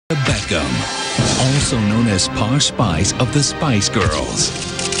Beckham, also known as Posh Spice of the Spice Girls.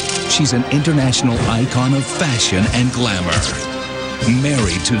 She's an international icon of fashion and glamour.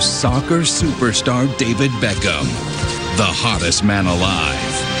 Married to soccer superstar David Beckham, the hottest man alive.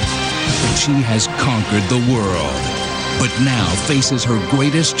 She has conquered the world, but now faces her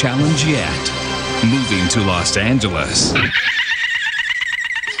greatest challenge yet, moving to Los Angeles.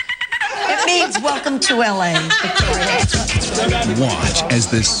 It means welcome to LA, Victoria. Watch as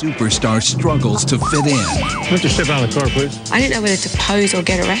the superstar struggles to fit in. Would you step out of the car, please? I don't know whether to pose or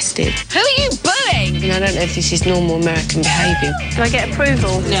get arrested. Who are you bullying? And I don't know if this is normal American behaviour. Do I get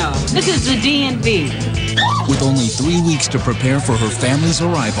approval? No. This is the DMV. With only 3 weeks to prepare for her family's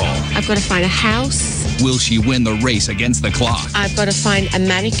arrival, I've got to find a house. will she win the race against the clock I've got to find a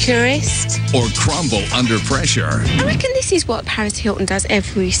manicurist. or crumble under pressure? I reckon this is what Paris Hilton does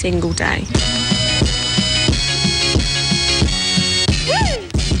every single day.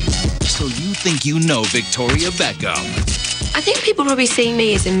 So you think you know Victoria Beckham? I think people probably see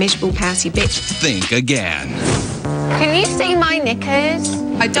me as a miserable, pouty bitch. Think again. Can you see my knickers?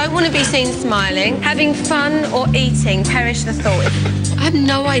 I don't want to be seen smiling, having fun or eating. Perish the thought. I have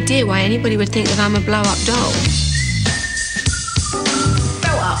no idea why anybody would think that I'm a blow-up doll.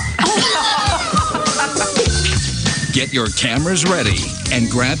 Get your cameras ready and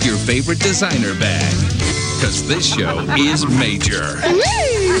grab your favorite designer bag, because this show is major.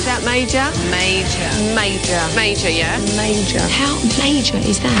 Is that major? Major. Major. Major, yeah? Major. How major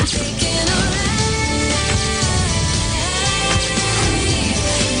is that?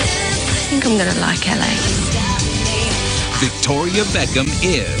 I think I'm going to like LA. Victoria Beckham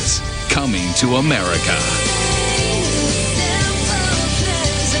is coming to America.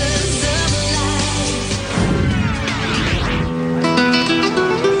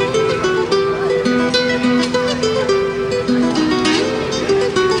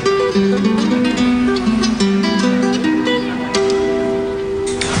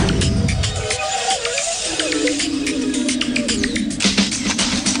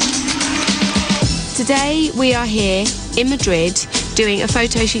 Today we are here in Madrid doing a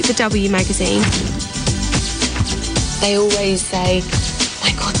photo shoot for W magazine. They always say,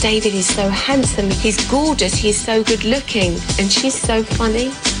 my God, David is so handsome, he's gorgeous, he's so good looking, and she's so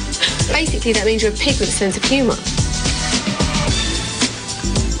funny. Basically that means you're a pig with a sense of humour.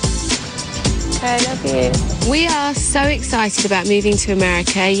 I love you. We are so excited about moving to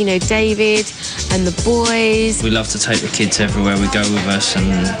America. You know, David and the boys. We love to take the kids everywhere we go with us,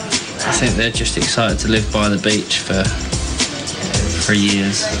 and I think they're just excited to live by the beach for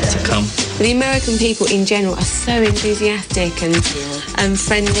years to come. The American people in general are so enthusiastic and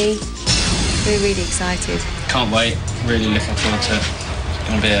friendly. We're really excited. Can't wait, really looking forward to it. It's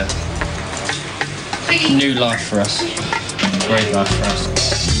going to be a new life for us, great life for us.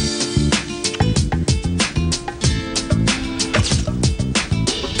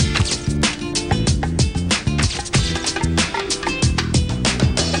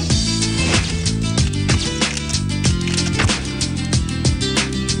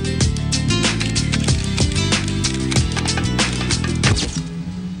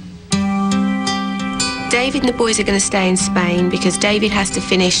 David and the boys are going to stay in Spain because David has to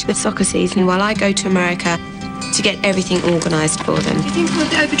finish the soccer season while I go to America to get everything organised for them. Do you think I'm a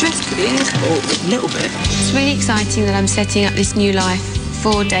bit overdressed for this? Or a little bit? It's really exciting that I'm setting up this new life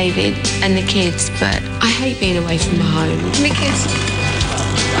for David and the kids, but I hate being away from home. Give me a kiss.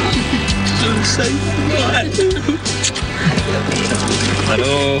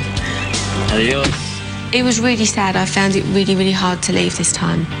 Hello. Adios. It was really sad. I found it really, really hard to leave this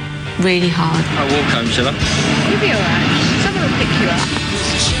time. Really hard. I'll walk home, shall I? You'll be all right. Someone will pick you up.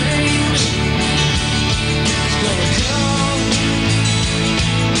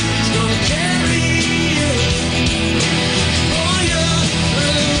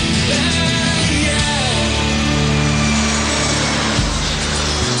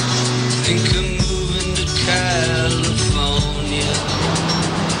 Think of moving to California,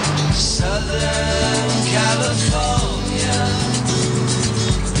 Southern California.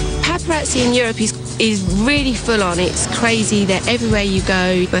 Paparazzi in Europe is really full on. It's crazy. They're everywhere you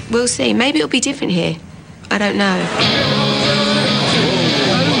go. But we'll see. Maybe it'll be different here. I don't know.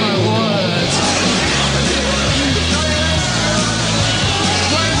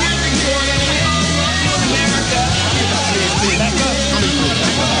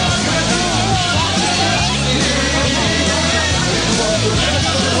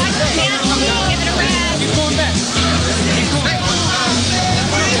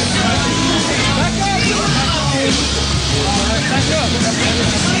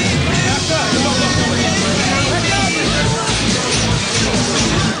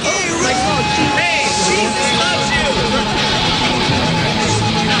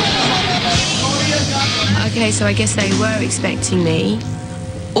 Okay, so I guess they were expecting me,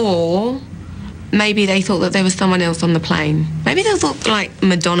 or maybe they thought that there was someone else on the plane. Maybe they thought, like,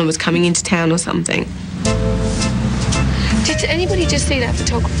 Madonna was coming into town or something. Did anybody just see that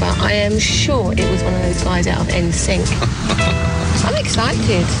photographer? I am sure it was one of those guys out of NSYNC. I'm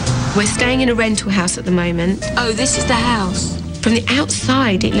excited. We're staying in a rental house at the moment. Oh, this is the house. From the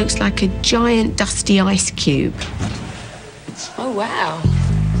outside, it looks like a giant dusty ice cube. Oh, wow.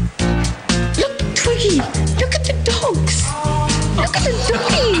 Look, Twiggy, look at the dogs. Look at the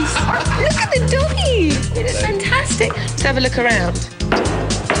doggies. Look at the doggies. It is fantastic. Let's have a look around.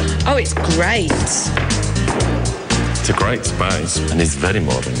 Oh, it's great. It's a great space and it's very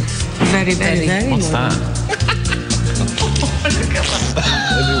modern. Very, very, very What's modern. that?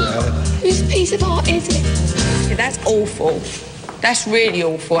 Whose piece of art is it? Yeah, that's awful. That's really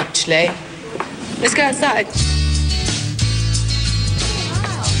awful, actually. Let's go outside.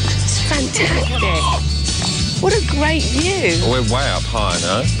 It's fantastic. What a great view. We're way up high,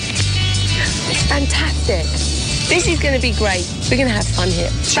 no? It's fantastic. This is going to be great. We're going to have fun here.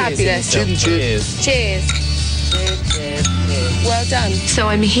 Fabulous. Cheers. Cheers. Well done. So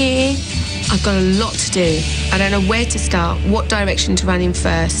I'm here. I've got a lot to do. I don't know where to start, what direction to run in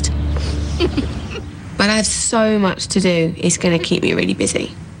first. But I have so much to do. It's going to keep me really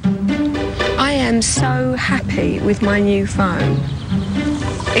busy. I am so happy with my new phone.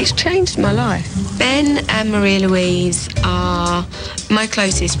 It's changed my life. Ben and Maria Louise are my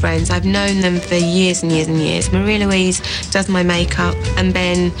closest friends. I've known them for years and years and years. Maria Louise does my makeup and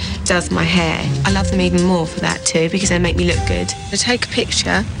Ben does my hair. I love them even more for that too, because they make me look good. To take a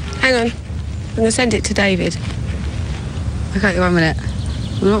picture, hang on, I'm going to send it to David. Okay, 1 minute.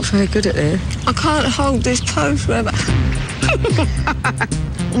 I'm not very good at this. I can't hold this pose forever. I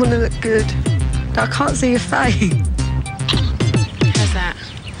want to look good. I can't see your face. How's that?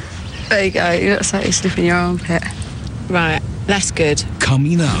 There you go. You look like you're sniffing your armpit. Right, that's good.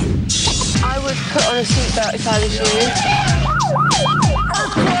 Coming up. I would put on a seatbelt if I was you.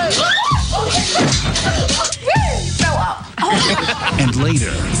 And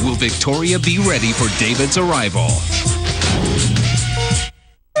later, will Victoria be ready for David's arrival?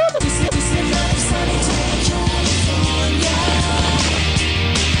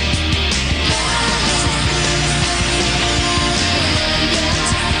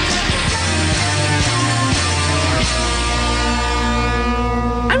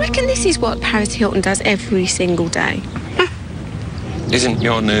 I reckon this is what Paris Hilton does every single day. Isn't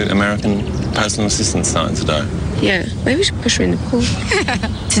your new American personal assistant starting today? Yeah, maybe we should push her in the pool.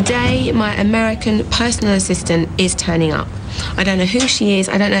 Today, my American personal assistant is turning up. I don't know who she is,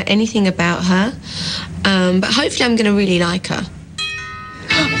 I don't know anything about her, but hopefully I'm going to really like her.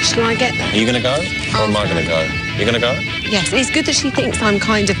 Shall I get that? Are you going to go? Or am I going to go? You're going to go? Yes, it's good that she thinks I'm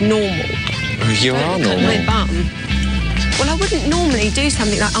kind of normal. You are My normal. bum. Well, I wouldn't normally do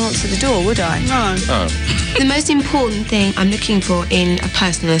something like answer the door, would I? No. Oh. The most important thing I'm looking for in a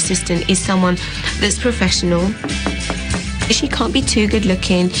personal assistant is someone that's professional. She can't be too good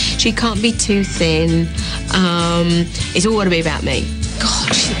looking. She can't be too thin. It's all got to be about me.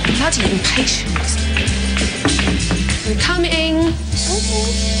 God, she's bloody impatient. I'm coming.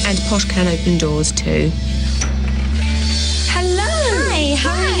 And Posh can open doors too. Hello. Hi,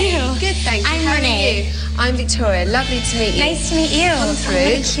 how are you? Good, thank you. I'm How are Renee. you? I'm Victoria. Lovely to meet you. Nice to meet you. Come through.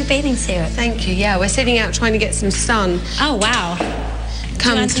 What a cute bathing suit. Thank you. Yeah, we're sitting out trying to get some sun. Oh, wow.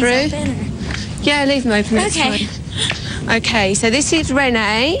 Come Do you through. want some open, Yeah, leave them open. That's Okay. fine. Okay, so this is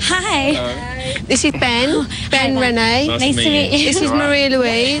Renee. Hi. This is Ben. Ben, Hi, Renee. Nice to meet you. This is Maria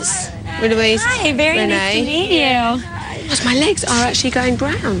Louise. Maria Louise. Hi, very Renee. nice to meet you. God, my legs are actually going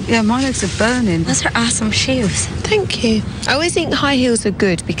brown. Yeah, my legs are burning. Those are awesome shoes. Thank you. I always think high heels are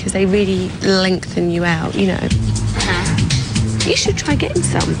good because they really lengthen you out, you know. You should try getting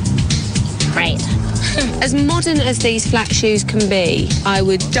some. Right. As modern as these flat shoes can be, I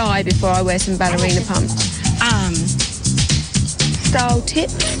would die before I wear some ballerina pumps. Style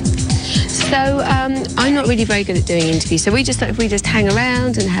tips. So, I'm not really very good at doing interviews, so we just hang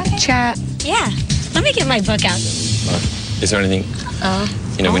around and have a chat. Yeah. Let me get my book out. Is there anything,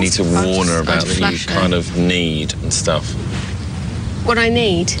 we need to warn her about that you flash her. kind of need and stuff? What I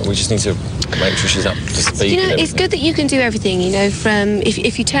need. We just need to make sure she's up to speed. You know, with it's everything. good that you can do everything, you know, from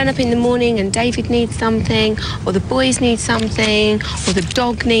if you turn up in the morning and David needs something, or the boys need something, or the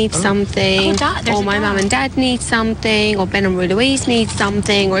dog needs something, Oh, there's or a my dog. mum and dad need something, or Ben and Marie Louise need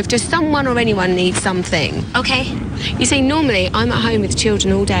something, or if just someone or anyone needs something. Okay. You see, normally I'm at home with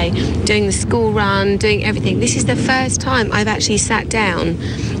children all day, doing the school run, doing everything. This is the first time I've actually sat down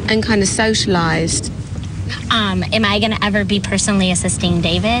and kind of socialised. Am I going to ever be personally assisting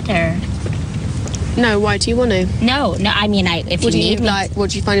David, or? No, why do you want to? No, I mean, if What you do you need me, like? What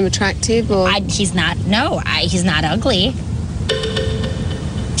do you find him attractive? Or he's not. No, he's not ugly. Do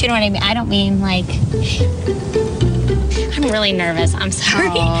you know what I mean? I don't mean like. I'm really nervous. I'm sorry.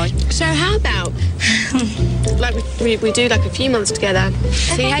 Oh, so how about like we do like a few months together?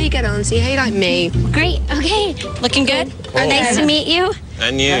 See how you get on. See how you like me. Great. Okay. Looking good. Okay. Nice to meet you.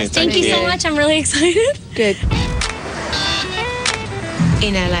 And you. Thank you so much. I'm really excited. Good.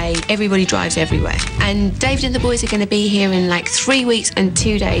 In LA, everybody drives everywhere. And David and the boys are going to be here in like 3 weeks and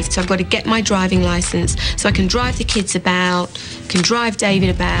 2 days. So I've got to get my driving license so I can drive the kids about, can drive David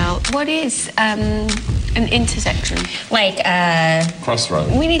about. What is an intersection? Like,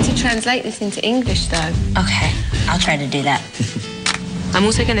 Crossroad. We need to translate this into English, though. okay. I'll try to do that. I'm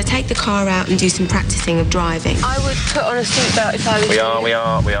also going to take the car out and do some practicing of driving. I would put on a seatbelt if I was... We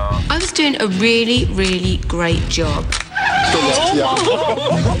are. I was doing a really, really great job.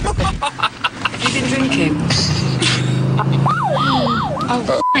 You've been drinking?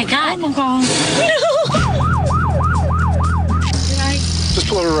 Oh my God. Oh my God. Just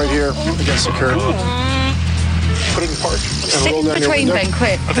pull over right here against the curb. Put it in park. Stick in between, Ben,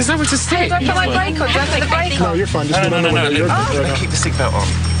 quick. Oh, there's nowhere to stick. Do I put my brake on? Do I put the brake No, on? you're fine. Just No. You're good. Keep the seatbelt on.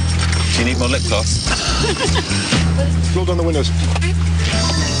 Do you need more lip gloss? Roll down the windows.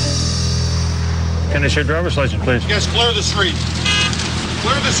 Can I see your driver's license, please? Yes, clear the street.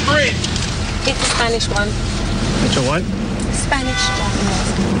 Clear the street. It's the Spanish one. It's a what? Spanish driving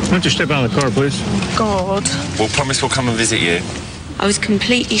license. Why don't you step out of the car, please? God. We'll promise we'll come and visit you. I was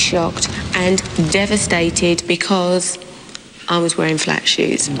completely shocked and devastated because I was wearing flat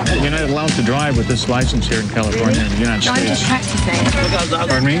shoes. You're not allowed to drive with this license here in California in the United No, I'm States. just practicing.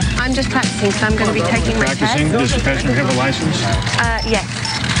 Pardon me? I'm just practicing because I'm going to be taking my Practicing? test. Does the passenger have a license? Yes,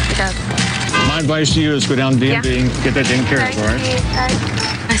 it does. My advice to you is go down to DMV and get that taken care of, all right?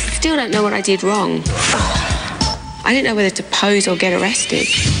 I still don't know what I did wrong. I didn't know whether to pose or get arrested.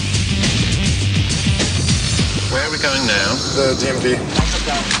 Where are we going now? The DMV. You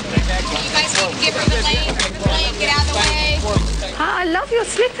guys need to give her the lane. Get out of the way. Oh, I love your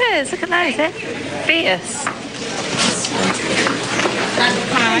slippers. Look at those. They're fierce.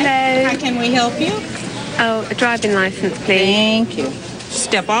 Hi. How can we help you? Oh, a driving license, please. Thank you.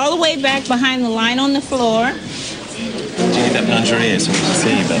 Step all the way back behind the line on the floor. Do you need that behind your ears so we can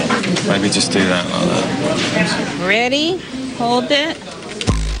see you better? Maybe just do that like that. Ready? Hold it.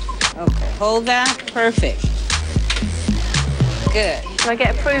 Okay, hold that. Perfect. Good. Do I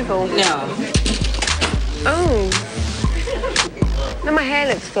get approval? No. Oh. No, my hair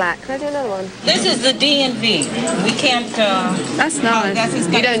looks flat. Can I do another one? This is the DMV. We can't, That's nice.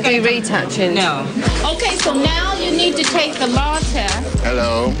 You don't do retouching? No. Okay, so now you need to take the law test.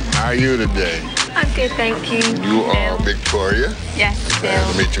 Hello, how are you today? I'm good, thank you. You are Victoria. Yes,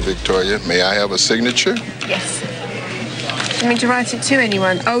 Glad to meet you, Victoria. May I have a signature? Yes. You mean to write it to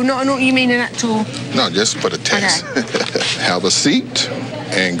anyone? Oh, not you mean an actual... No, just for the test. Okay. Have a seat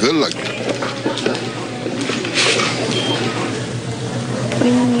and good luck.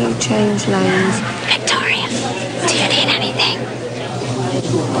 When you change lanes... Victoria, do you need anything?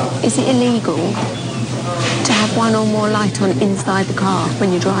 Is it illegal to have one or more light on inside the car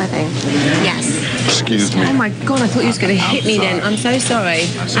when you're driving? Yes. Excuse me. Oh my God, I thought you was going to hit me then. I'm so sorry.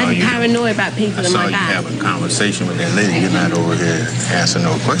 I'm paranoid about people in my back. having a conversation with that lady. You're not over here asking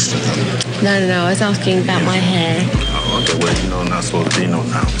no questions. No, I was asking about my hair. Oh, okay, well, you know, not supposed to be no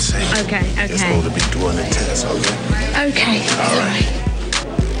conversation. Okay. You're supposed to be doing the test, okay? Okay. All right.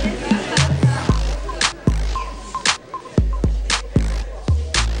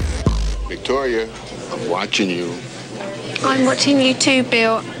 Victoria, I'm watching you. I'm watching you too,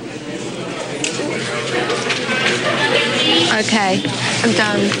 Bill. Okay, I'm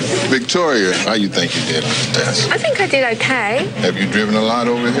done. Victoria, how you think you did on the test? I think I did okay. Have you driven a lot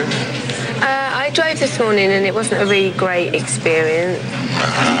over here? I drove this morning and it wasn't a really great experience.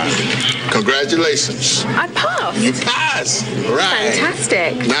 Congratulations. I passed. You passed. Right.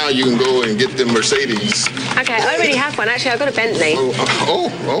 Fantastic. Now you can go and get the Mercedes. Okay, I already have one. Actually, I've got a Bentley.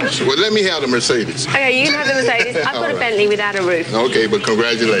 Well, let me have the Mercedes. Okay, you can have the Mercedes. I've got a Bentley without a roof. Okay, but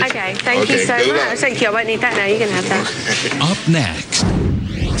congratulations. Okay, thank you so much. Thank you. I won't need that now. You can have that. Up next.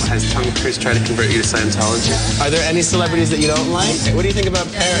 Has Tom Cruise tried to convert you to Scientology? Are there any celebrities that you don't like? What do you think about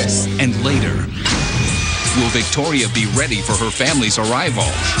Paris? And later, will Victoria be ready for her family's arrival?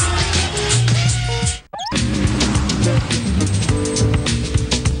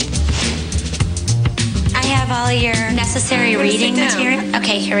 I have all your necessary reading material.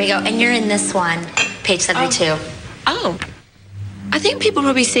 Okay, here we go. And you're in this one, page 72. Oh. I think people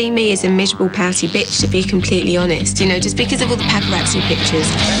probably see me as a miserable, pouty bitch, to be completely honest, you know, just because of all the paparazzi pictures.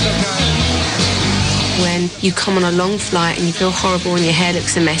 when you come on a long flight and you feel horrible and your hair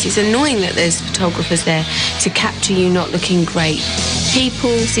looks a mess. It's annoying that there's photographers there to capture you not looking great.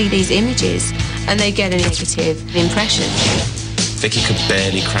 People see these images and they get a negative impression. Vicky could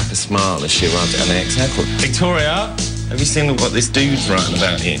barely crack a smile as she arrived at LAX airport. Victoria, have you seen what this dude's writing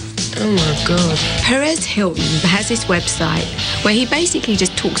about here? Oh my God. Perez Hilton has this website where he basically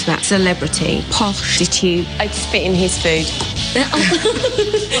just talks about celebrity, prostitute. I'd spit in his food.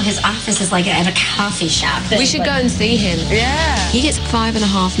 His office is like at a coffee shop. We should go and see him. Yeah. He gets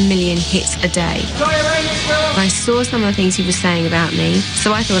 5.5 million hits a day. I saw some of the things he was saying about me,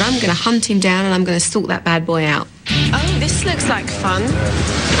 so I thought I'm going to hunt him down and I'm going to sort that bad boy out. Oh, this looks like fun.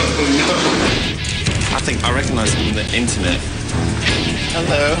 I recognise him on the internet.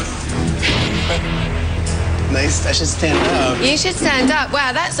 Hello. Nice. I should stand up. You should stand up.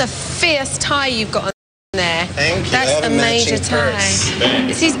 Wow, that's a fierce tie you've got on there. Thank you. That's a major tie.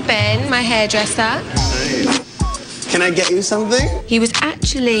 This is Ben, my hairdresser. Nice. Can I get you something? He was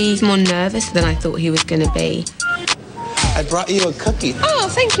actually more nervous than I thought he was going to be. I brought you a cookie. Oh,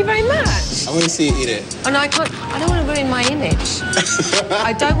 thank you very much. I want to see you eat it. Oh, no, I can't. I don't want to ruin my image.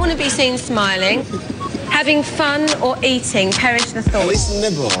 I don't want to be seen smiling. Having fun or eating, perish the thought. At least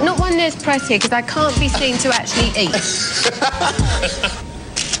nibble. Not one that's pretty, because I can't be seen to actually eat.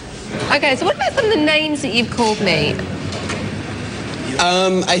 Okay, so what about some of the names that you've called me?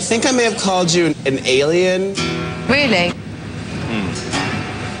 I think I may have called you an alien. Really?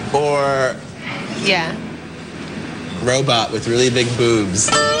 Or Yeah. robot with really big boobs.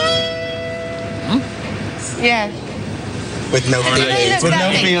 Yeah. With no Do they feelings. look With that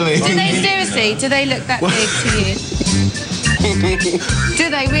no big? feelings. Do they seriously? Do they look that big to you? Do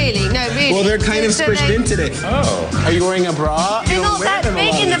they really? No, really. Well, they're kind of Do squished they- into it. Oh. Are you wearing a bra? They're not that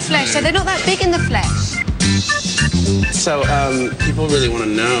big in the flesh. They're not that big in the flesh. So, people really want to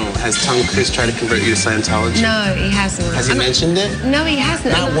know, has Tom Cruise tried to convert you to Scientology? No, he hasn't. Has he mentioned it? No, he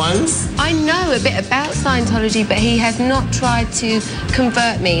hasn't. Not once? I know a bit about Scientology, but he has not tried to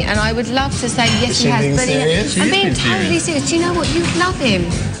convert me. And I would love to say yes, Is he she has. being But serious? I'm She is being being totally serious. Do you know what? You love him.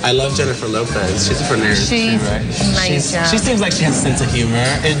 I love Jennifer Lopez. She's a nerd. She's amazing. She seems like she has a sense of humor.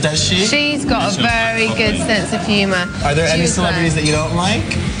 Does she? She's got a very good sense of humour. Are there any She was celebrities that you don't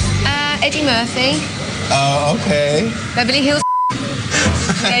like? Eddie Murphy. Oh, okay. Beverly Hills.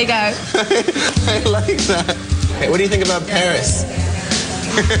 There you go. I like that. Hey, what do you think about Paris?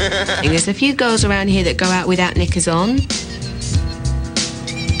 There's a few girls around here that go out without knickers on.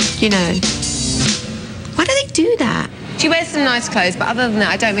 You know. Why do they do that? She wears some nice clothes, but other than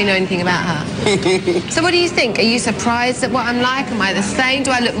that, I don't really know anything about her. So what do you think? Are you surprised at what I'm like? Am I the same?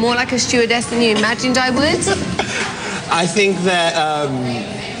 Do I look more like a stewardess than you imagined I would? I think that,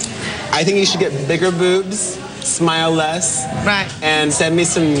 I think you should get bigger boobs, smile less. Right. And send me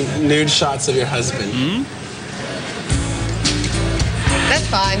some nude shots of your husband. That's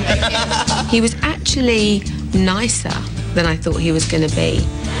fine, thank you. He was actually nicer than I thought he was going to be.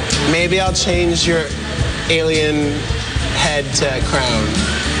 Maybe I'll change your alien head to a crown.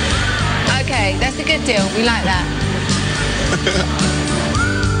 Okay, that's a good deal. We like that.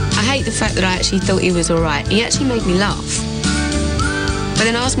 I hate the fact that I actually thought he was all right. He actually made me laugh. But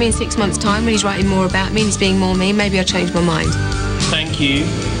then ask me in 6 months' time when he's writing more about me and he's being more mean, maybe I'll change my mind. Thank you.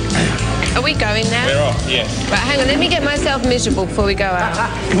 Are we going now? We're off, yeah. Right, hang on, let me get myself miserable before we go out.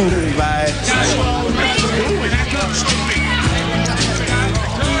 Bye.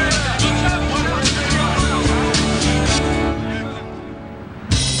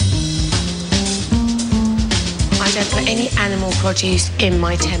 I don't put any animal produce in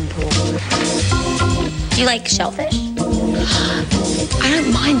my temple. Do you like shellfish? I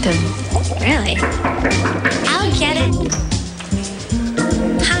don't mind them. Really? I'll get it.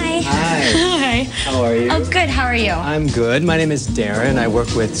 Hi. Hi. How are you? Oh, good. How are you? I'm good. My name is Darren. I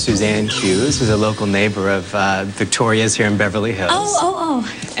work with Suzanne Hughes, who's a local neighbor of Victoria's here in Beverly Hills. Oh.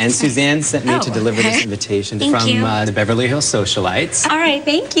 And Suzanne sent me to deliver okay. this invitation Thank from you. the Beverly Hills Socialites. All right,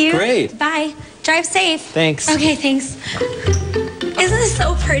 thank you. Great. Bye. Drive safe. Thanks. Okay, thanks. Isn't this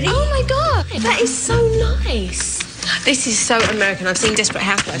so pretty? Oh my God, that is so nice. This is so American. I've seen Desperate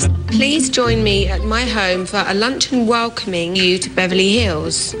Housewives. Please join me at my home for a luncheon welcoming you to Beverly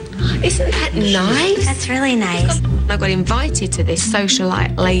Hills. Isn't that nice? That's really nice. I got invited to this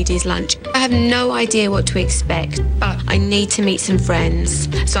socialite ladies' lunch. I have no idea what to expect, but I need to meet some friends,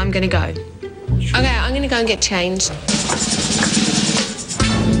 so I'm going to go. Okay, I'm going to go and get changed.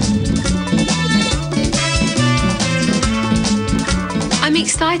 I'm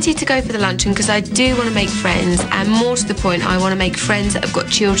excited to go for the luncheon because I do want to make friends, and more to the point, I want to make friends that have got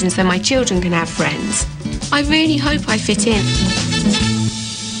children so my children can have friends. I really hope I fit in.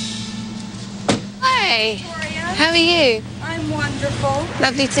 Hey! Hi. How are you? I'm wonderful.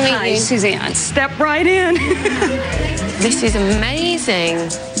 Lovely to meet you. Hi, Suzanne. Step right in. This is amazing.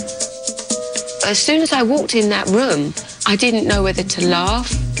 As soon as I walked in that room, I didn't know whether to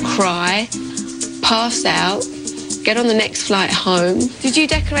laugh, cry, pass out, get on the next flight home. Did you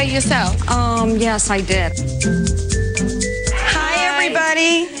decorate yourself? Yes, I did. Hi,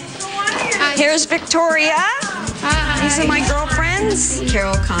 everybody. Hi. Here's Victoria. Hi. These are my girlfriends.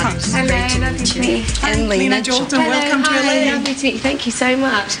 Carol Connors. Hello, lovely to meet you. And Lena Jolton. Welcome to LA. Lovely to meet you. Thank you so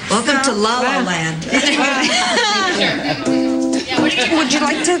much. Welcome to La La Land. Would you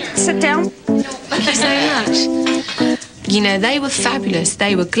like to sit down? Thank you so much. You know, they were fabulous.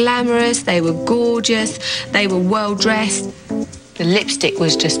 They were glamorous. They were gorgeous. They were well dressed. The lipstick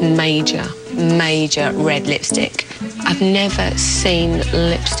was just major red lipstick. I've never seen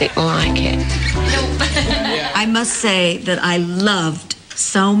lipstick like it. I must say that I loved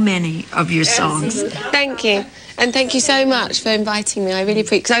so many of your songs. Thank you. And thank you so much for inviting me. I really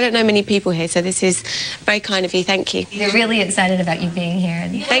appreciate it, because I don't know many people here, so this is very kind of you. Thank you. We're really excited about you being here.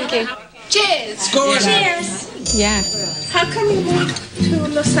 Thank you. Cheers. Cheers. Yeah. How come you moved to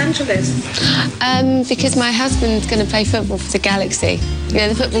Los Angeles? Because my husband's going to play football for the Galaxy. You know,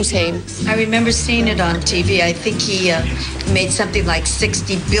 the football team. I remember seeing it on TV. I think he made something like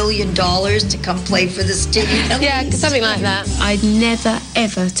 $60 billion to come play for this team. Yeah, something like that. I'd never,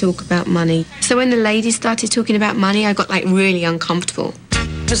 ever talk about money. So when the ladies started talking about money, I got, like, really uncomfortable.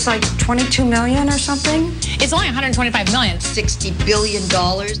 It's like 22 million or something? It's only 125 million. $60 billion.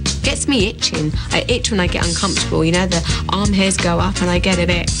 Gets me itching. I itch when I get uncomfortable. You know, the arm hairs go up and I get a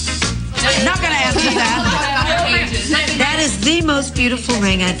bit. Not going to answer that. That is the most beautiful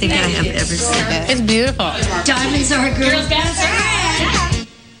ring I think I have ever seen. It's beautiful. Diamonds are a girl's best friend.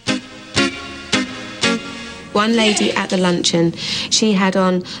 One lady at the luncheon, she had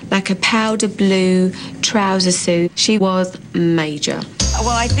on like a powder blue trouser suit. She was major.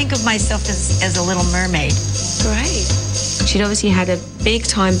 Well, I think of myself as a little mermaid. Great. She'd obviously had a big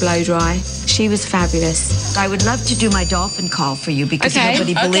time blow dry. She was fabulous. I would love to do my dolphin call for you because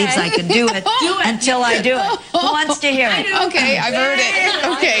nobody believes I can do it until I do it. Who wants to hear it? Okay, I've heard it.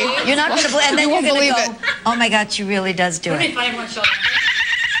 Okay. You're not going to believe it. And then You you're won't going to believe go, oh my God, she really does do it.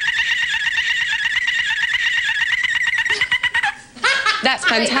 That's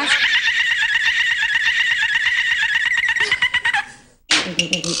fantastic.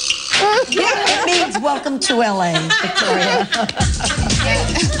 It means welcome to LA, Victoria.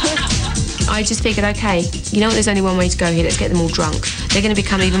 I just figured, okay, you know what, there's only one way to go here. Let's get them all drunk. They're going to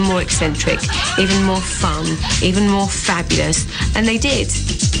become even more eccentric, even more fun, even more fabulous. And they did.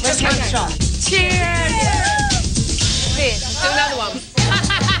 Let's have a shot. Cheers! Cheers. Do another one.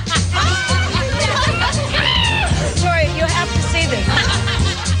 Victoria, you have to see this.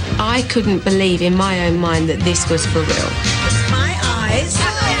 I couldn't believe in my own mind that this was for real. It's my eyes.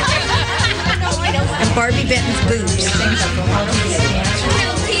 And Barbie Benton's boobs.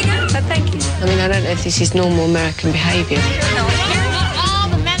 But thank you. I mean, I don't know if this is normal American behaviour. All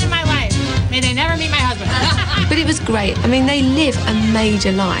the men in my life. May they never meet my husband. But it was great. I mean, they live a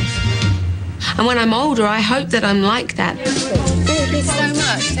major life. And when I'm older, I hope that I'm like that. Thank you so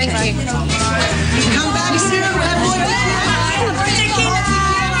much. Thank you. Come back soon.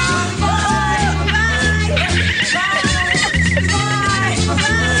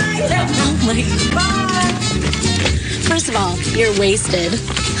 First of all, you're wasted.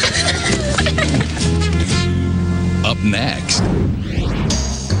 Up next.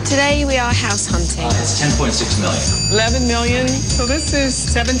 Today we are house hunting. It's 10.6 million. 11 million. So this is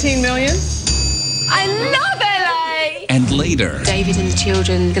 17 million. I love LA! And later. David and the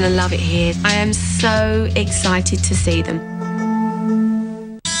children are going to love it here. I am so excited to see them.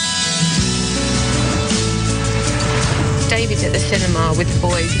 David's at the cinema with the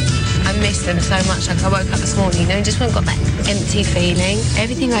boys. I miss them so much. Like, I woke up this morning, just got that empty feeling.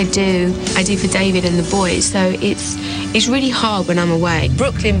 Everything I do for David and the boys. So it's really hard when I'm away.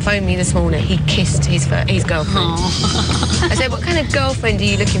 Brooklyn phoned me this morning. He kissed his girlfriend. I said, what kind of girlfriend are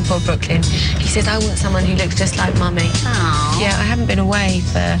you looking for, Brooklyn? He says, I want someone who looks just like Mummy. Yeah, I haven't been away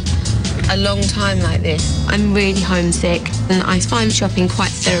for a long time like this. I'm really homesick, and I find shopping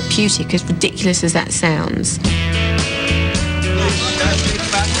quite therapeutic, as ridiculous as that sounds.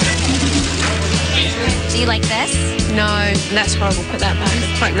 Do you like this? No, that's horrible. Put that back.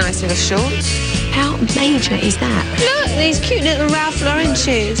 It's quite nice little shorts. How major is that? Look, these cute little Ralph Lauren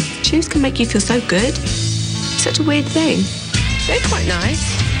shoes. Shoes can make you feel so good. Such a weird thing. They're quite nice.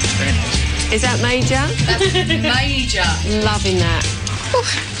 Very nice. Is that major? That's major. Loving that.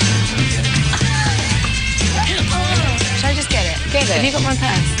 Should I just get it? Get it. Have you got my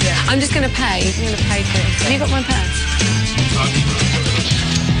purse? Yeah. I'm just going to pay. I'm going to pay for it. Have you got my purse?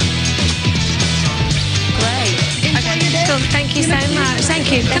 Great. Okay. Cool. Thank you so much.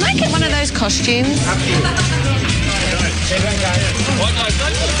 Thank you. Can I get one of those costumes?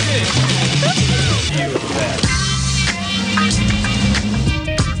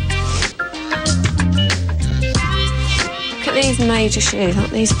 Look at these major shoes.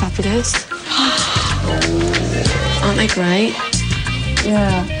 Aren't these fabulous? Aren't they great?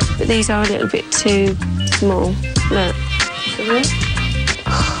 Yeah. But these are a little bit too small. Look.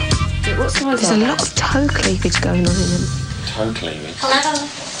 What size? There's a lot of toe cleavage going on in them. Toe cleavage? Hello.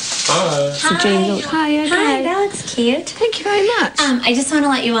 Hi. Hi. Hi, okay. Hi, that looks cute. Thank you very much. I just want to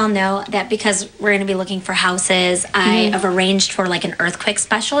let you all know that because we're going to be looking for houses, I have arranged for like an earthquake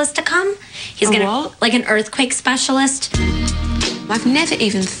specialist to come. He's going to like an earthquake specialist. I've never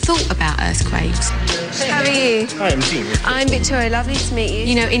even thought about earthquakes. How are you? Hi, I'm Dean. I'm Victoria. Lovely to meet you.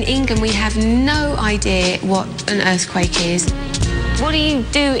 You know, in England, we have no idea what an earthquake is. What do you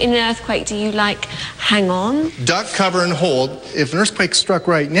do in an earthquake? Do you, like, hang on? Duck, cover, and hold. If an earthquake struck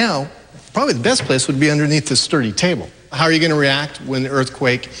right now, probably the best place would be underneath this sturdy table. How are you going to react when the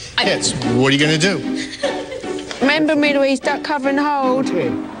earthquake hits? What are you going to do? Remember me, Louise, duck, cover, and hold.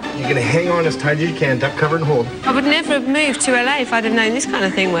 Okay. You're going to hang on as tight as you can, duck, cover, and hold. I would never have moved to LA if I'd have known this kind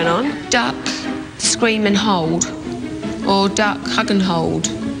of thing went on. Duck, scream, and hold. Or duck, hug, and hold.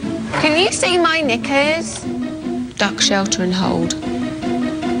 Can you see my knickers? Duck, shelter, and hold.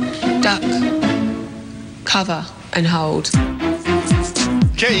 Duck, cover, and hold.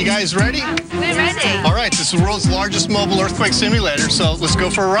 Okay, you guys ready? We're ready. All right, this is the world's largest mobile earthquake simulator, so let's go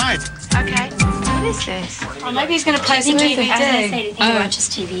for a ride. Okay. What is this? Oh, maybe he's going to play some I was going to say, DVD. do you think he watches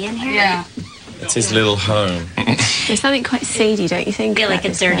TV in here? Yeah. It's his little home. There's something quite seedy, don't you think? Feel like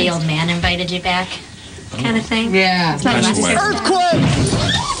a dirty old man invited you back, kind of thing. Yeah. It's not Earthquake!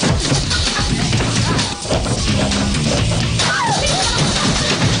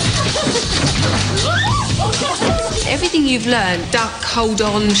 Everything you've learned, duck, hold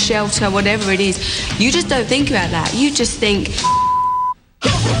on, shelter, whatever it is, you just don't think about that. You just think...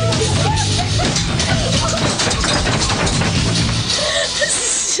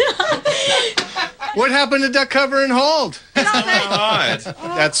 What happened to duck, cover, and hold? Right.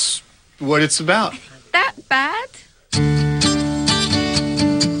 That's what it's about. That bad?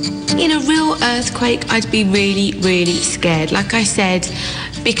 In a real earthquake, I'd be really, really scared. Like I said,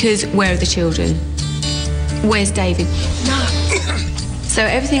 because where are the children? Where's David? No. So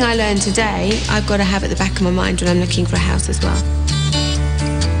everything I learned today, I've got to have at the back of my mind when I'm looking for a house as well.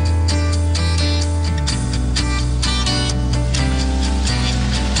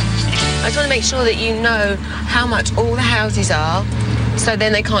 I just want to make sure that you know how much all the houses are, so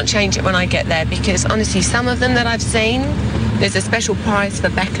then they can't change it when I get there, because honestly, some of them that I've seen, there's a special prize for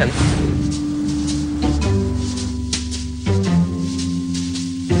Beckham.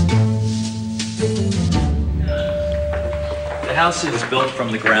 The house is built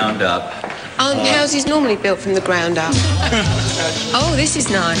from the ground up. Aren't houses normally built from the ground up? Oh, this is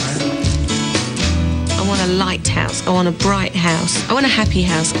nice. I want a light house. I want a bright house. I want a happy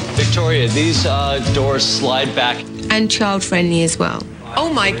house. Victoria, these doors slide back. And child-friendly as well.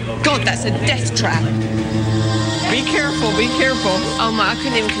 Oh, my God, that's a death trap. Be careful, be careful. Oh, my, I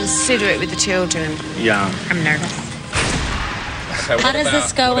couldn't even consider it with the children. Yeah. I'm nervous. How does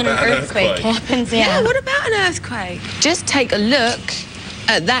this go when an earthquake happens? Yeah, what about an earthquake? Just take a look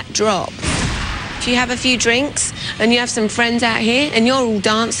at that drop. If you have a few drinks and you have some friends out here and you're all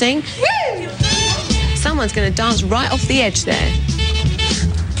dancing, someone's going to dance right off the edge there.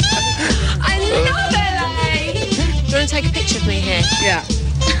 I love LA! Do you want to take a picture of me here? Yeah.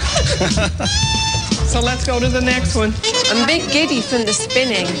 So let's go to the next one. I'm a bit giddy from the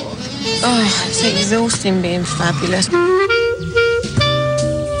spinning. Oh, it's exhausting being fabulous.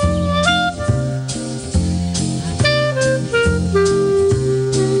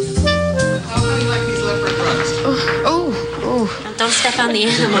 Don't step on the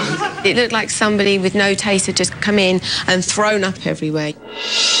animal. It looked like somebody with no taste had just come in and thrown up everywhere.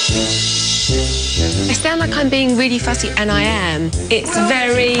 I sound like I'm being really fussy, and I am. It's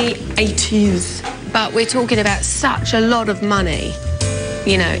very 80s. But we're talking about such a lot of money.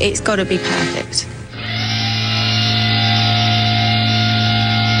 You know, it's got to be perfect.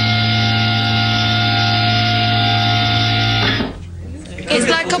 It's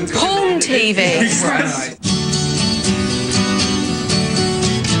like a porn TV.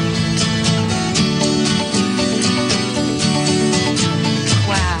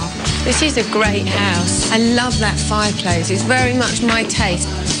 This is a great house. I love that fireplace. It's very much my taste.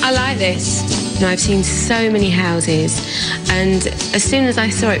 I like this. You know, I've seen so many houses, and as soon as I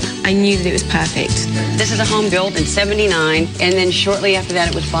saw it, I knew that it was perfect. This is a home built in '79, and then shortly after that,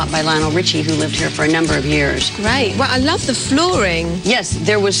 it was bought by Lionel Richie, who lived here for a number of years. Great. Well, I love the flooring. Yes,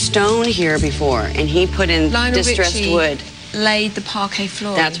 there was stone here before, and he put in distressed Richie wood. Laid the parquet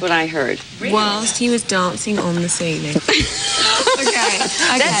floor. That's what I heard. Whilst he was dancing on the ceiling. Okay.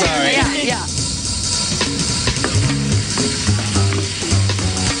 That's Sorry. Yeah.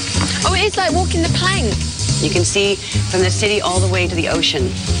 Oh, it is like walking the plank. You can see from the city all the way to the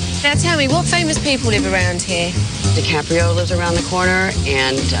ocean. Now tell me, what famous people live around here? DiCaprio lives around the corner,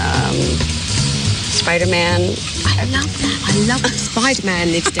 and Spider-Man. I love that. I love that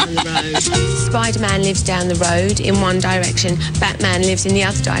Spider-Man lives down the road. Spider-Man lives down the road in one direction. Batman lives in the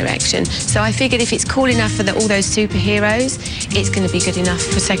other direction. So I figured if it's cool enough for all those superheroes, it's going to be good enough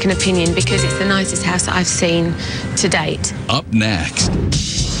for Second Opinion because it's the nicest house that I've seen to date. Up next.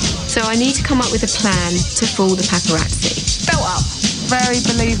 So I need to come up with a plan to fool the paparazzi. Go up. Very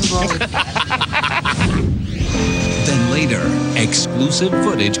believable. Then later, exclusive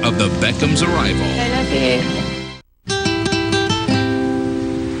footage of the Beckham's arrival. I love you.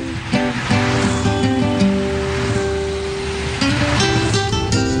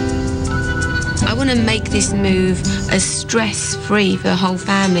 I want to make this move as stress-free for the whole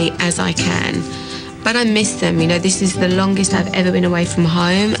family as I can. But I miss them, you know, this is the longest I've ever been away from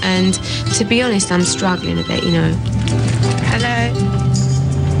home, and to be honest, I'm struggling a bit, you know. Hello.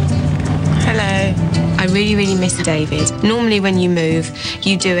 Hello. I really, really miss David. Normally when you move,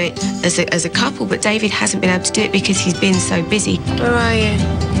 you do it as a couple, but David hasn't been able to do it because he's been so busy. Where are you?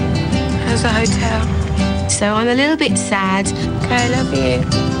 How's the hotel? So I'm a little bit sad. Okay, I love you.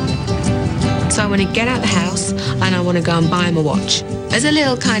 So I want to get out the house and I want to go and buy him a watch. As a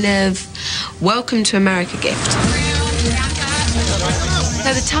little kind of welcome to America gift.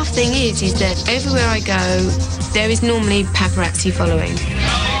 So the tough thing is that everywhere I go, there is normally paparazzi following.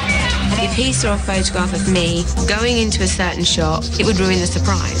 If he saw a photograph of me going into a certain shop, it would ruin the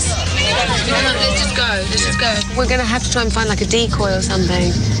surprise. Let's just go, let's just go. We're going to have to try and find like a decoy or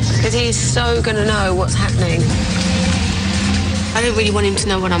something, because he is so going to know what's happening. I don't really want him to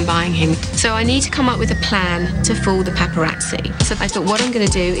know what I'm buying him. So I need to come up with a plan to fool the paparazzi. So I thought what I'm going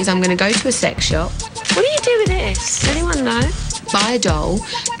to do is I'm going to go to a sex shop. What do you do with this? Does anyone know? Buy a doll,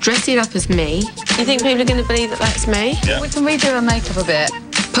 dress it up as me. You think people are going to believe that that's me? Yeah. We can redo her makeup a bit.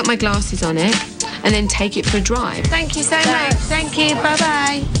 Put my glasses on it and then take it for a drive. Thank you so much. Thank you.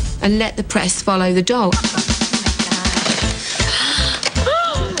 Bye-bye. And let the press follow the doll.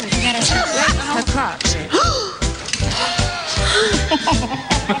 Her crutch.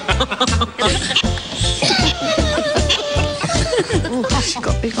 Oh gosh, she's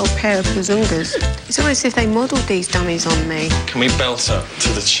got a big old pair of bazungas. It's almost as if they modelled these dummies on me. Can we belt up to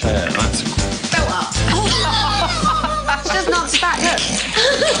the chair? Belt up. She does not back, look.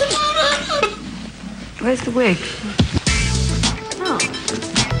 Where's the wig? Oh.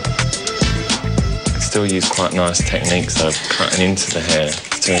 I still use quite nice techniques of cutting into the hair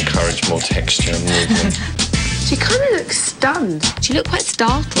to encourage more texture and movement. She kind of looks stunned. She looked quite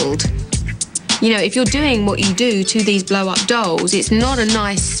startled. You know, if you're doing what you do to these blow-up dolls, it's not a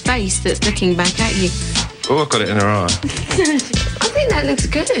nice face that's looking back at you. Oh, I've got it in her eye. I think that looks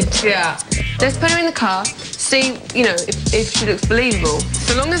good. Yeah. Let's put her in the car, see, you know, if she looks believable.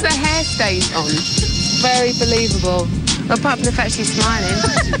 So long as the hair stays on, very believable. Apart from the fact she's smiling.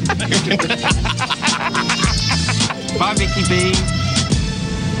 Bye, Vicky B.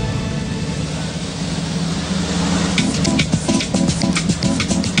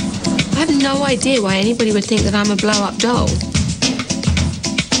 I have no idea why anybody would think that I'm a blow-up doll.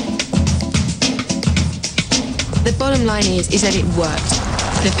 The bottom line is that it worked.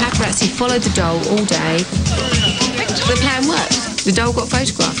 The paparazzi followed the doll all day. The plan worked. The doll got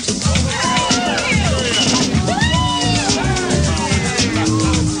photographed.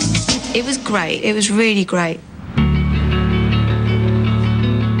 It was great. It was really great.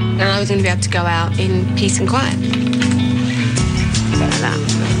 And I was going to be able to go out in peace and quiet. Like that.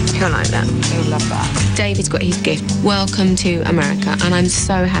 He'll like that. He'll love that. David's got his gift. Welcome to America. And I'm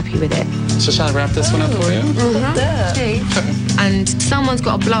so happy with it. So shall I wrap this one up for you? And someone's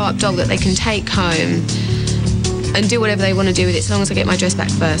got a blow-up doll that they can take home and do whatever they want to do with it, as long as I get my dress back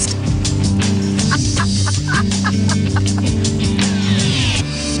first.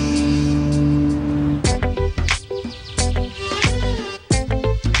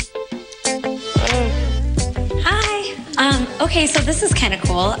 Okay, so this is kind of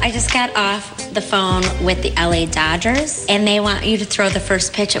cool. I just got off the phone with the LA Dodgers, and they want you to throw the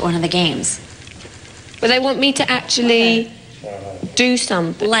first pitch at one of the games. But they want me to actually do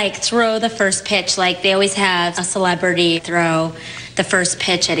something. Like throw the first pitch. Like they always have a celebrity throw the first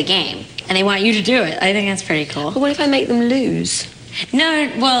pitch at a game. And they want you to do it. I think that's pretty cool. But what if I make them lose? No,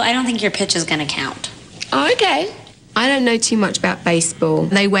 well, I don't think your pitch is going to count. Oh, okay. I don't know too much about baseball.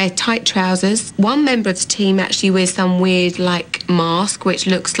 They wear tight trousers. One member of the team actually wears some weird, like, mask, which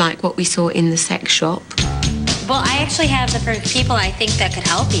looks like what we saw in the sex shop. Well, I actually have the people I think that could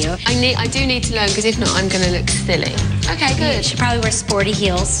help you. I do need to learn, because if not, I'm going to look silly. Okay, good. You should probably wear sporty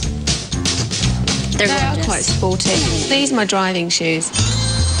heels. They are quite sporty. These are my driving shoes.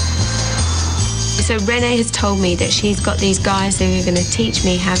 So Renee has told me that she's got these guys who are going to teach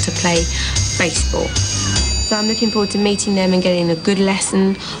me how to play baseball. So I'm looking forward to meeting them and getting a good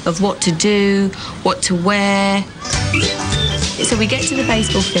lesson of what to do, what to wear. So we get to the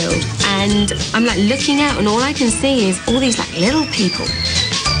baseball field and I'm like looking out and all I can see is all these like little people.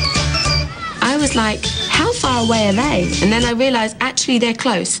 I was like, how far away are they? And then I realised actually they're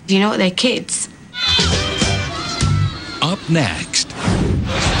close. Do you know what? They're kids. Up next.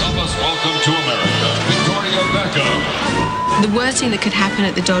 Thomas, welcome to America, Victoria Beckham. The worst thing that could happen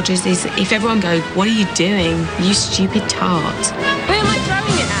at the Dodgers is if everyone goes, what are you doing, you stupid tart? Where am I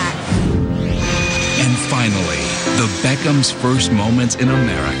throwing it at? And finally, the Beckham's first moments in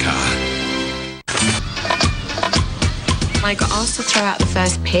America. I got asked to throw out the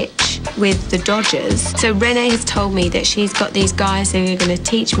first pitch with the Dodgers. So Renee has told me that she's got these guys who are going to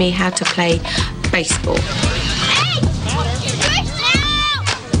teach me how to play baseball. Hey!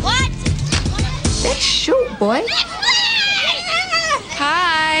 What? They're short, boy.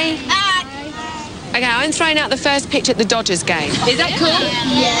 Hi. Okay, I'm throwing out the first pitch at the Dodgers game. Is that cool?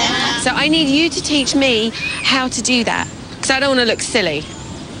 Yeah. So I need you to teach me how to do that, because I don't want to look silly.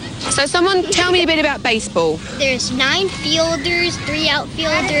 So someone tell me a bit about baseball. There's 9 fielders, 3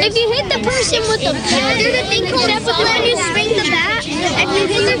 outfielders. If you hit the person with the ball, there's a thing called when you swing the bat, and you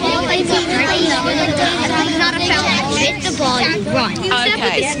hit the ball, it's not a foul. Hit the ball, you run.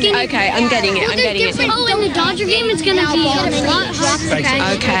 Okay, I'm getting it, Oh, in the Dodger game, it's going to be a lot.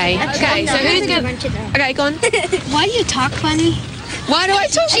 Okay, so who's going to... Okay, go on. Why do you talk funny? Why do I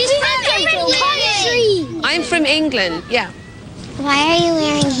talk She's from England. I'm from England, yeah. Why are you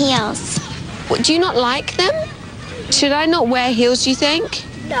wearing heels? What, do you not like them? Should I not wear heels, do you think?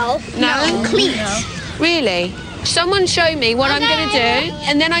 No. No? Cleats. Really? Someone show me what I'm going to do,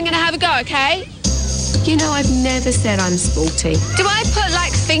 and then I'm going to have a go, okay? You know, I've never said I'm sporty. Do I put,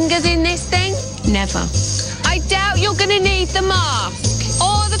 like, fingers in this thing? Never. I doubt you're going to need the mask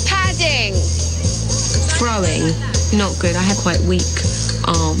or the padding. Throwing, not good. I have quite weak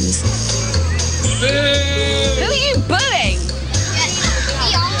arms. Who are you bullying?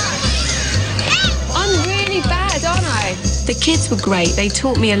 I'm really bad, aren't I? The kids were great. They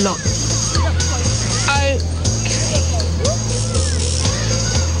taught me a lot. Oh,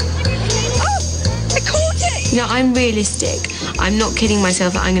 I caught it! You know, I'm realistic. I'm not kidding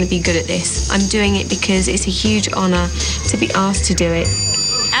myself that I'm going to be good at this. I'm doing it because it's a huge honour to be asked to do it.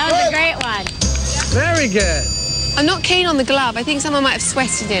 That was a great one. Very good. I'm not keen on the glove. I think someone might have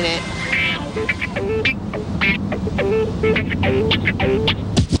sweated in it.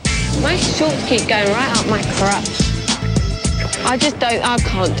 My shorts keep going right up my crotch. I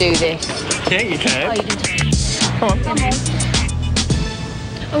can't do this. Yeah, you can. Oh, you can. Come on.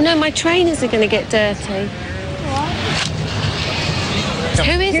 Oh no, my trainers are going to get dirty. What?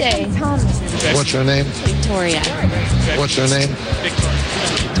 Who is he? What's her name? Victoria. What's her name?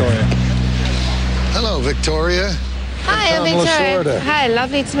 Victoria. Hello, Victoria. Hi, I'm Victoria. Florida. Hi,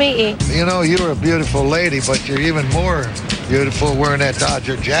 lovely to meet you. You know, you're a beautiful lady, but you're even more beautiful wearing that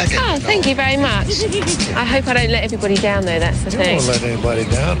Dodger jacket. Oh, thank you very much. I hope I don't let everybody down, though. That's the thing. You won't let anybody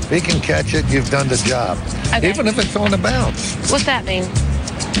down. If he can catch it, you've done the job. Okay. Even if it's on the bounce. What's that mean?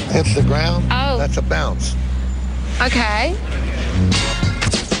 Hits the ground. Oh. That's a bounce. Okay.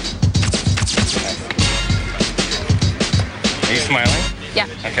 Are you smiling? Yeah.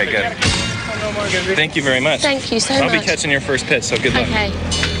 Okay, good. Thank you very much. Thank you so much. I'll be catching your first pitch, so good luck. Okay.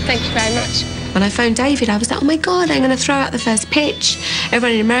 Thank you very much. When I phoned David, I was like, oh my God, I'm going to throw out the first pitch.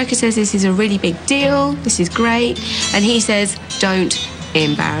 Everyone in America says this is a really big deal. This is great. And he says, don't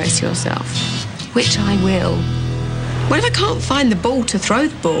embarrass yourself, which I will. What if I can't find the ball to throw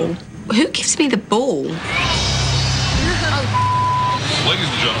the ball? Who gives me the ball? Ladies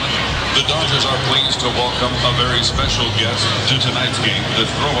and gentlemen, the Dodgers are pleased to welcome a very special guest to tonight's game to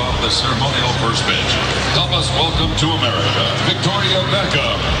throw out the ceremonial first pitch. Help us welcome to America, Victoria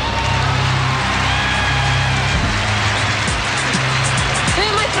Beckham. Who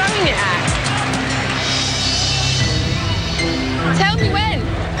am I throwing it at? Tell me when.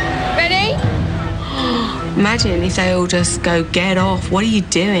 Ready? Imagine if they all just go, get off, what are you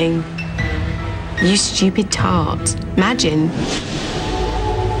doing? You stupid tart. Imagine.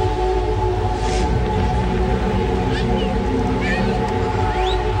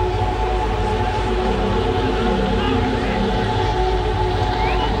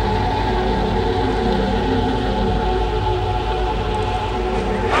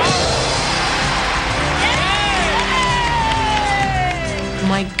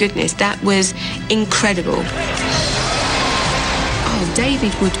 My goodness, that was incredible. Oh,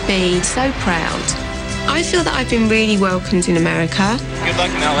 David would be so proud. I feel that I've been really welcomed in America. Good luck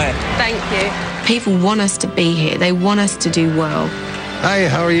in LA. Thank you. People want us to be here. They want us to do well. Hi,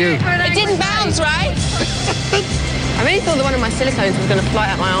 how are you? It didn't bounce, right? I really thought that one of my silicones was going to fly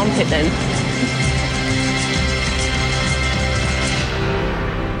out my armpit then.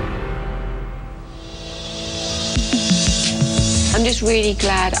 I'm just really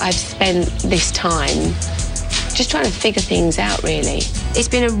glad I've spent this time just trying to figure things out, really. It's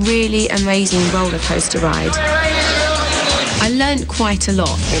been a really amazing roller coaster ride. I learned quite a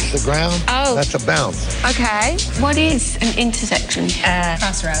lot. Hit the ground. Oh. That's a bounce. Okay. What is an intersection?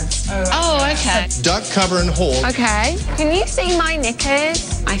 Crossroads. Oh, okay. Duck, cover, and hold. Okay. Can you see my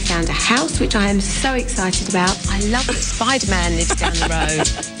knickers? I found a house which I am so excited about. I love that Spider-Man lives down the road.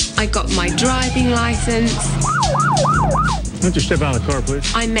 I got my driving license. Why don't you step out of the car,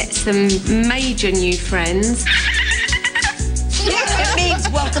 please? I met some major new friends. It means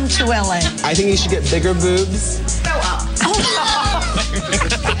welcome to LA. I think you should get bigger boobs. Go up.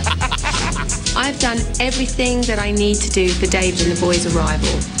 I've done everything that I need to do for David and the boys'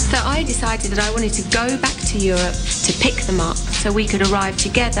 arrival. So I decided that I wanted to go back to Europe to pick them up so we could arrive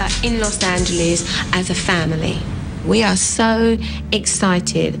together in Los Angeles as a family. We are so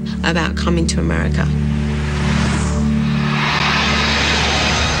excited about coming to America.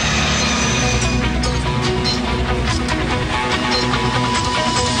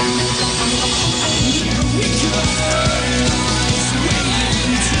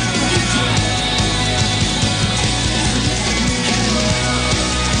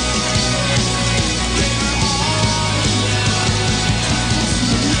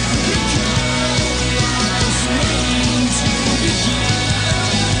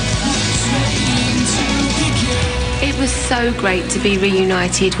 It was so great to be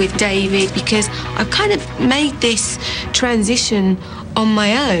reunited with David because I've kind of made this transition on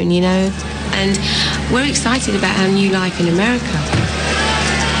my own, you know, and we're excited about our new life in America.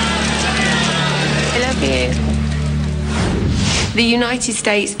 I love you. The United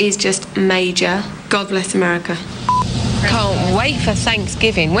States is just major. God bless America. Can't wait for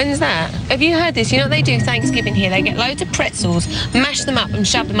Thanksgiving. When's that? Have you heard this? You know what they do Thanksgiving here? They get loads of pretzels, mash them up and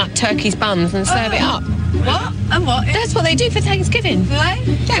shove them up turkeys' bums and serve it up. What? And what? That's what they do for Thanksgiving. Right?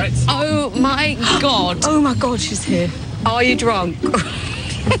 Yeah. Oh my God. Oh my God, she's here. Are you drunk?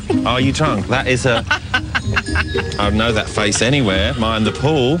 Are you drunk? That is a... I know that face anywhere. Mind the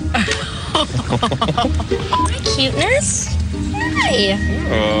pool. Cuteness. Hi.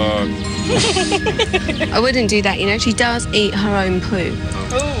 I wouldn't do that, you know. She does eat her own poo.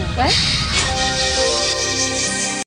 Oh. What?